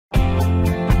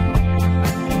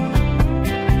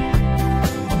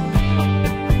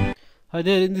Hi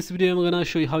there, in this video I'm gonna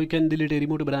show you how you can delete a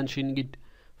remote branch in Git.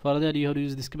 For that you have to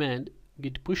use this command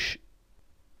git push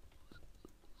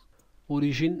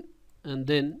origin and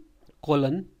then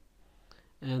colon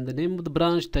and the name of the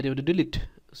branch that you have to delete.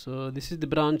 So this is the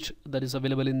branch that is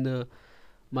available in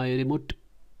my remote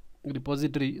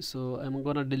repository, so I'm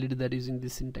gonna delete that using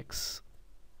this syntax.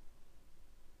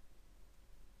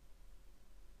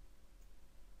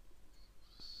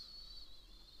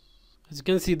 As you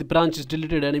can see, the branch is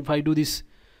deleted, and if I do this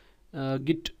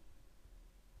git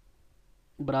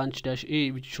branch dash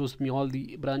a, which shows me all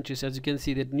the branches, as you can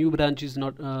see that new branch is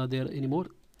not there anymore.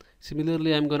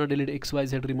 Similarly, I'm gonna delete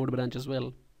xyz remote branch as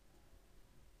well.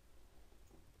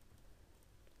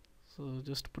 So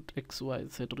just put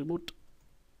xyz remote,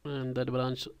 and that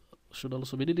branch should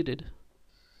also be deleted.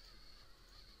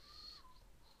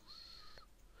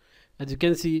 As you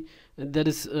can see,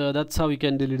 that's how you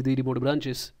can delete the remote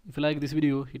branches. If you like this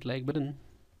video, hit like button.